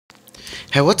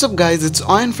Hey, what's up guys, it's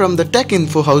Oyan from the Tech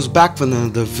Info House back with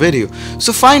another video.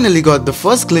 So finally got the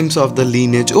first glimpse of the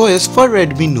Lineage OS for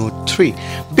Redmi Note 3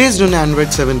 based on Android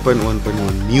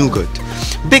 7.1.1 Nougat.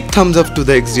 Big thumbs up to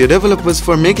the XDA developers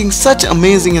for making such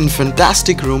amazing and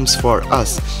fantastic rooms for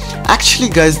us. Actually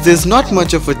guys, there's not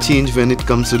much of a change when it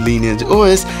comes to Lineage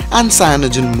OS and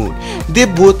Cyanogen mode. They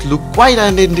both look quite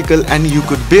identical and you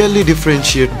could barely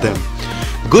differentiate them.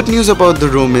 Good news about the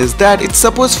ROM is that it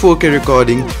supports 4K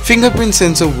recording, fingerprint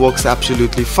sensor works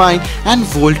absolutely fine, and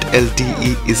Volt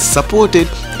LTE is supported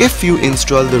if you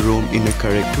install the ROM in a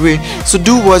correct way. So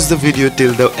do watch the video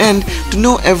till the end to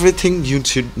know everything you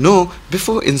should know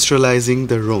before installing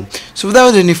the ROM. So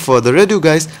without any further ado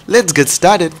guys, let's get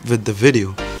started with the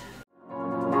video.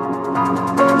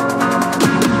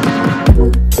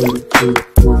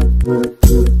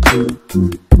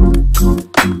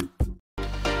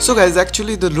 So guys,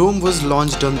 actually the ROM was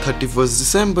launched on 31st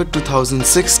December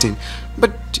 2016,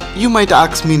 but you might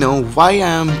ask me now why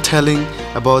I am telling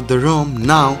about the ROM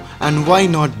now and why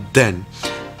not then.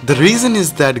 The reason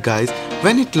is that guys,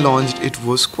 when it launched it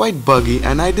was quite buggy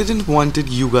and I didn't wanted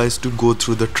you guys to go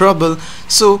through the trouble.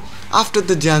 So after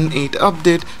the Jan 8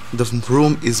 update, the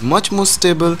ROM is much more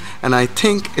stable and I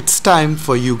think it's time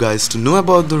for you guys to know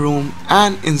about the ROM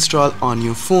and install on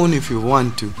your phone if you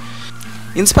want to.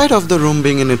 In spite of the ROM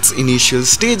being in its initial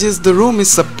stages, the ROM is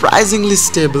surprisingly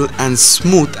stable and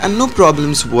smooth and no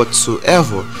problems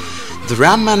whatsoever. The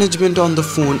RAM management on the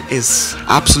phone is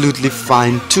absolutely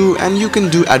fine too, and you can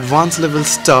do advanced level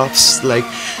stuffs like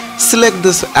select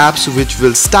the apps which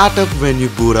will start up when you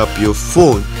boot up your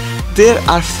phone. There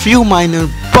are few minor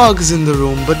bugs in the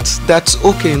ROM, but that's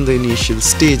okay in the initial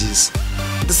stages.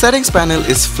 The settings panel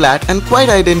is flat and quite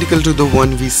identical to the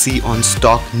one we see on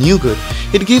stock Nougat.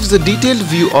 It gives a detailed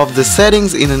view of the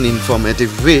settings in an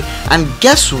informative way, and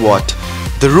guess what?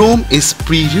 The ROM is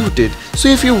pre-rooted, so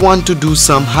if you want to do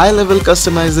some high-level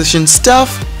customization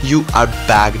stuff, you are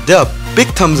backed up. Big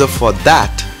thumbs up for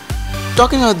that.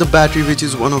 Talking about the battery, which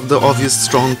is one of the obvious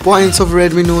strong points of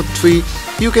Redmi Note 3,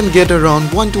 you can get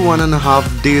around 1 to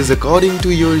 1.5 days according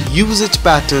to your usage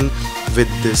pattern with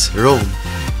this ROM.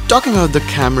 Talking about the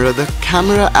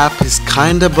camera app is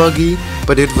kinda buggy,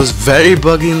 but it was very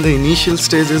buggy in the initial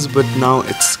stages, but now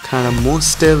it's kinda more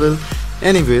stable.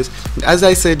 Anyways, as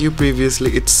I said you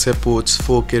previously, it supports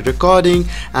 4K recording,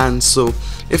 and so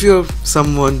if you're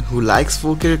someone who likes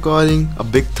 4K recording, a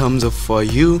big thumbs up for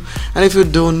you. And if you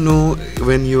don't know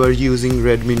when you are using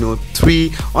Redmi Note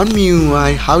 3 on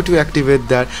MIUI how to activate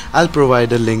that, I'll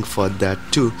provide a link for that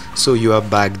too, so you are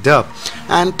backed up.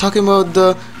 And talking about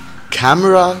the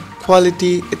camera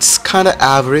quality, it's kinda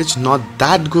average, not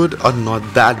that good or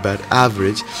not that bad,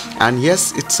 average. And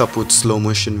yes, it supports slow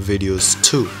motion videos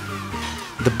too.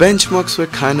 The benchmarks were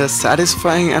kinda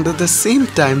satisfying and at the same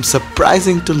time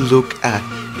surprising to look at.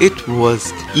 It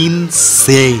was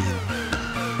insane,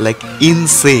 like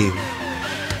insane.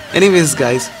 Anyways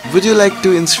guys, would you like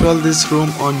to install this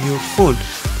ROM on your phone?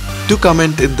 Do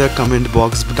comment in the comment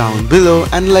box down below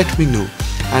and let me know.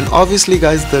 And obviously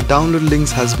guys, the download links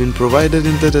has been provided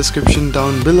in the description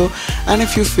down below, and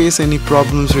if you face any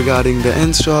problems regarding the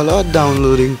install or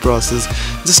downloading process,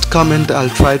 just comment, I'll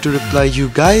try to reply you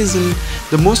guys. And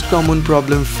the most common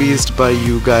problem faced by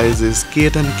you guys is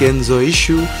Kate and Kenzo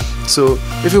issue. So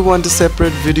if you want a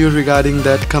separate video regarding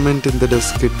that, comment in the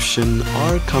description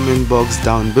or comment box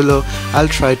down below. I'll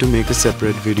try to make a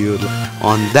separate video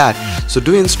on that. So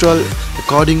do install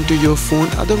according to your phone,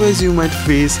 otherwise you might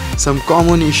face some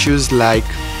common issues like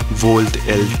Volt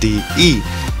LTE.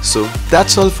 So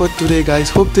that's all for today guys,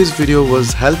 hope this video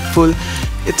was helpful.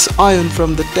 It's Oyan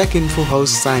from the Tech Info House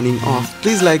signing off.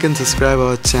 Please like and subscribe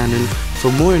our channel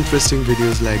for more interesting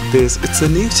videos like this. It's a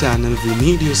new channel, we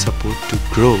need your support to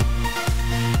grow.